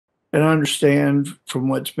And I understand from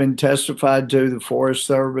what's been testified to the Forest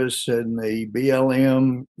Service and the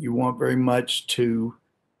BLM, you want very much to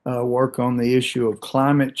work on the issue of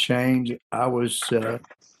climate change. I was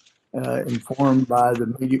informed by the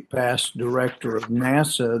immediate past director of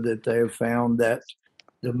NASA that they have found that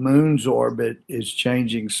the moon's orbit is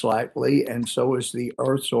changing slightly, and so is the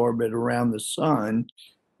Earth's orbit around the sun.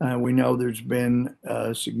 We know there's been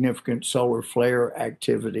significant solar flare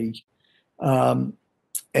activity. Um,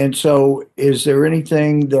 and so, is there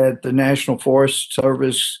anything that the National Forest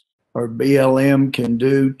Service or BLM can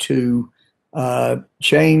do to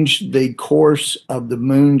change the course of the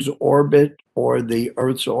moon's orbit or the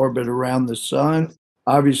Earth's orbit around the sun?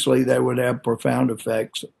 Obviously, that would have profound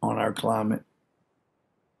effects on our climate.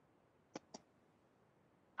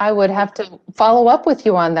 I would have to follow up with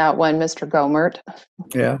you on that one, Mr. Gohmert.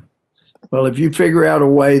 Yeah. Well, if you figure out a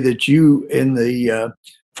way that you in the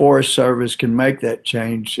Forest Service can make that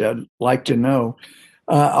change, I'd like to know.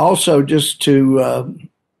 Also, just to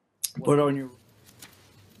put on your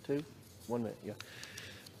 1 minute, yeah.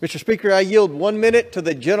 Mr. Speaker, I yield 1 minute to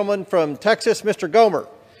the gentleman from Texas, Mr. Gohmert.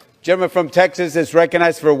 Gentleman from Texas is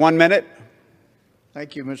recognized for 1 minute.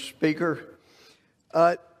 Thank you, Mr. Speaker.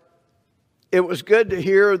 It was good to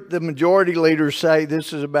hear the majority leader say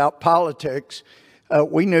this is about politics.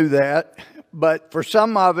 We knew that. But for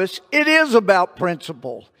some of us, it is about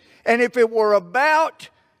principle. And if it were about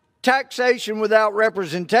taxation without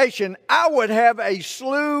representation, I would have a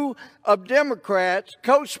slew of Democrats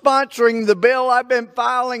co-sponsoring the bill I've been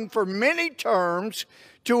filing for many terms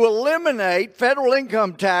to eliminate federal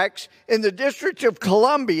income tax in the District of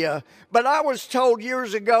Columbia. But I was told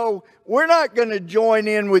years ago, we're not going to join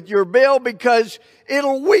in with your bill because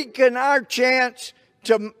it'll weaken our chance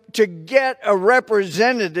to get a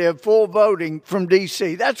representative full voting from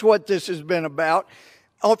D.C. That's what this has been about.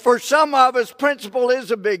 For some of us, principle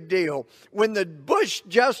is a big deal. When the Bush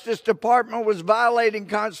Justice Department was violating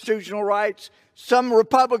constitutional rights, some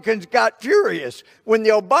Republicans got furious. When the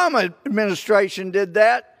Obama administration did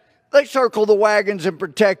that, they circled the wagons and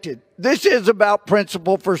protected. This is about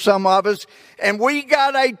principle for some of us, and we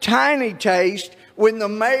got a tiny taste when the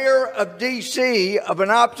mayor of D.C., of an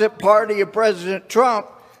opposite party of President Trump,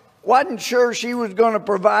 wasn't sure she was going to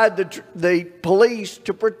provide the police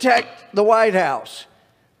to protect the White House.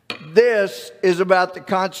 This is about the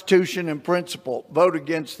Constitution and principle. Vote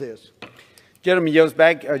against this. Gentleman yields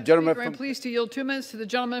back. Gentleman I'm pleased to yield 2 minutes to the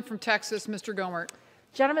gentleman from Texas, Mr. Gohmert.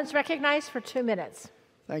 Gentleman's recognized for 2 minutes.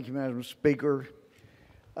 Thank you, Madam Speaker.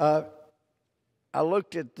 I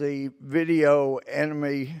looked at the video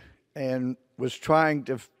enemy and was trying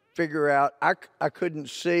to figure out, I couldn't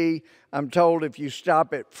see. I'm told if you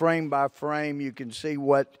stop it frame by frame, you can see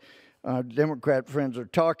what Democrat friends are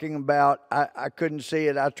talking about. I couldn't see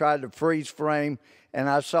it. I tried to freeze frame, and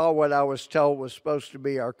I saw what I was told was supposed to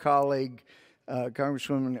be our colleague,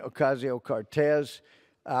 Congresswoman Ocasio-Cortez.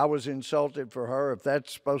 I was insulted for her. If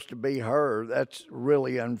that's supposed to be her, that's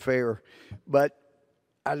really unfair. But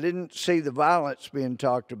I didn't see the violence being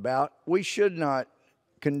talked about. We should not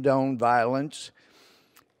condone violence.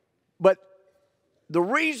 But the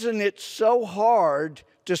reason it's so hard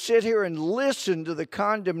to sit here and listen to the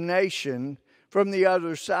condemnation from the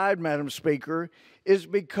other side, Madam Speaker, is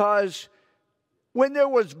because when there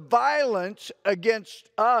was violence against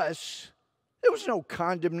us, there was no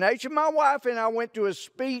condemnation. My wife and I went to a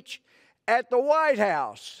speech at the White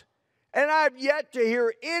House, and I've yet to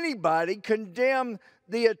hear anybody condemn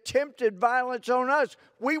the attempted violence on us.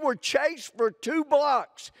 We were chased for 2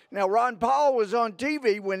 blocks. Now, Ron Paul was on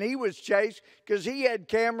TV when he was chased because he had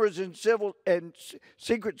cameras and civil and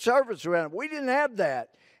Secret Service around him. We didn't have that.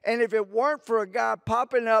 And if it weren't for a guy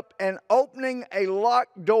popping up and opening a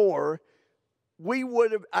locked door, we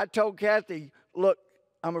would have, I told Kathy, look,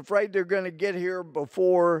 I'm afraid they're going to get here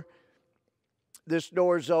before this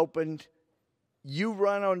door's opened. You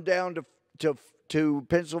run on down to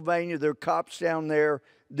Pennsylvania. There are cops down there.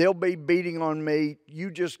 They'll be beating on me.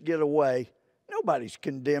 You just get away. Nobody's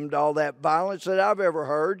condemned all that violence that I've ever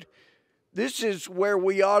heard. This is where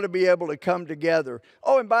we ought to be able to come together.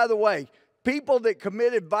 Oh, and by the way, people that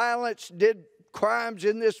committed violence, did crimes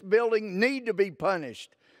in this building need to be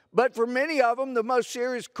punished. But for many of them, the most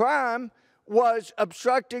serious crime was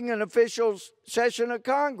obstructing an official session of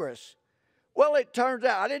Congress. Well, it turns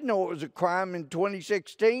out, I didn't know it was a crime in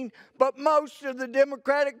 2016, but most of the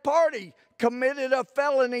Democratic Party committed a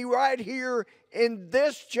felony right here in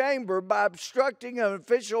this chamber by obstructing an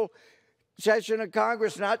official session of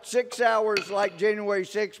Congress, not 6 hours like January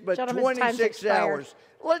 6th, but 26 hours.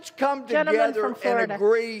 Let's come together and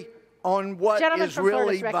agree on what is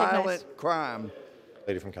really violent crime.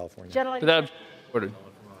 Lady from California. Gentleman.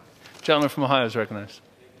 Gentleman from Ohio is recognized.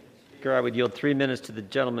 Speaker, I would yield 3 minutes to the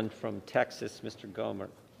gentleman from Texas, Mr. Gohmert.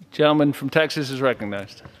 Gentleman from Texas is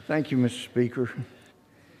recognized. Thank you, Mr. Speaker.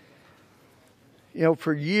 You know,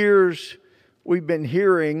 for years, we've been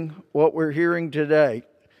hearing what we're hearing today.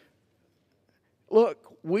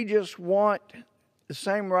 Look, we just want the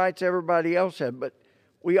same rights everybody else had, but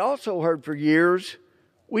we also heard for years,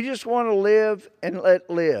 we just want to live and let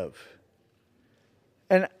live.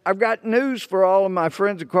 And I've got news for all of my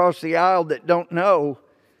friends across the aisle that don't know.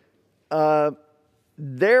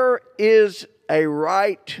 There is a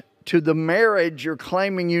right to the marriage you're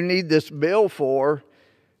claiming you need this bill for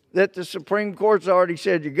that the Supreme Court's already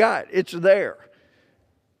said you got. It's there.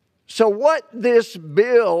 So what this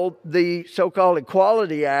bill, the so-called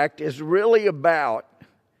Equality Act, is really about,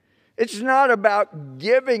 it's not about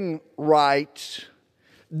giving rights.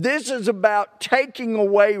 This is about taking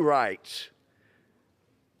away rights.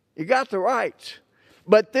 You got the rights.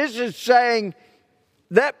 But this is saying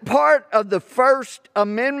that part of the First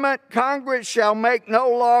Amendment, Congress shall make no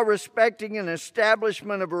law respecting an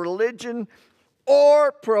establishment of religion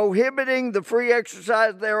or prohibiting the free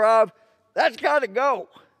exercise thereof, that's got to go.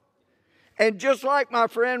 And just like my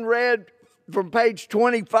friend read from page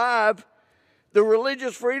 25, the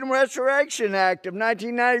Religious Freedom Restoration Act of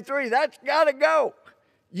 1993, that's got to go.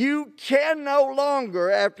 You can no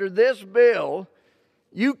longer, after this bill,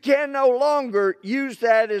 you can no longer use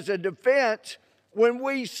that as a defense. When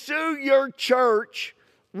we sue your church,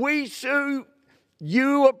 we sue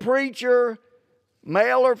you, a preacher,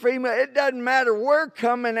 male or female, it doesn't matter. We're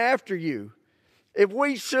coming after you. If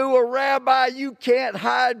we sue a rabbi, you can't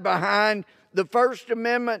hide behind the First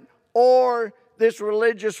Amendment or this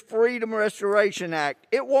Religious Freedom Restoration Act.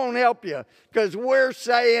 It won't help you because we're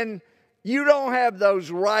saying you don't have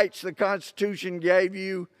those rights the Constitution gave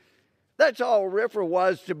you. That's all RFRA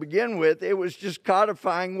was to begin with. It was just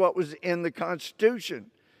codifying what was in the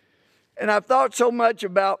Constitution. And I've thought so much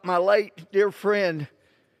about my late dear friend,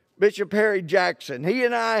 Bishop Harry Jackson. He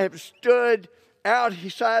and I have stood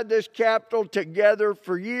outside this Capitol together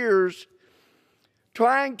for years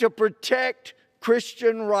trying to protect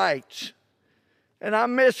Christian rights. And I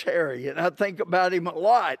miss Harry, and I think about him a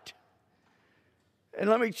lot.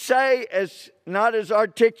 And let me say, not as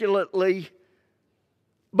articulately,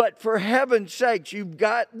 but for heaven's sakes, you've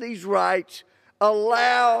got these rights.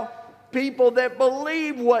 Allow people that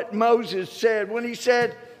believe what Moses said when he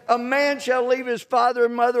said, a man shall leave his father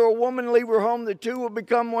and mother, a woman leave her home, the two will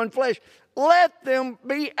become one flesh. Let them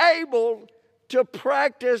be able to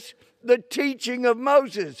practice the teaching of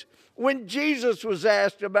Moses. When Jesus was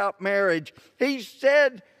asked about marriage, he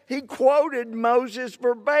quoted Moses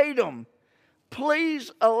verbatim. Please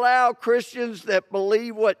allow Christians that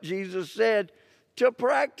believe what Jesus said to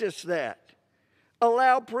practice that.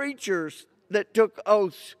 Allow preachers that took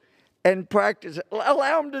oaths and practice it.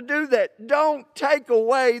 Allow them to do that. Don't take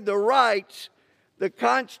away the rights the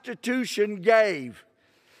Constitution gave.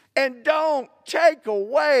 And don't take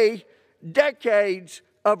away decades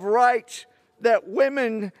of rights that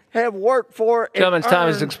women have worked for and Gentleman's time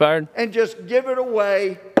has expired. And just give it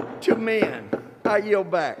away to men. I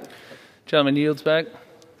yield back. Gentleman yields back.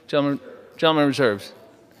 Gentleman reserves.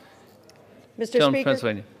 Mr. Gentleman from Speaker,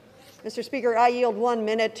 Pennsylvania. Mr. Speaker, I yield 1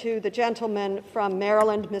 minute to the gentleman from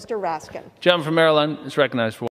Maryland, Mr. Raskin. Gentleman from Maryland is recognized for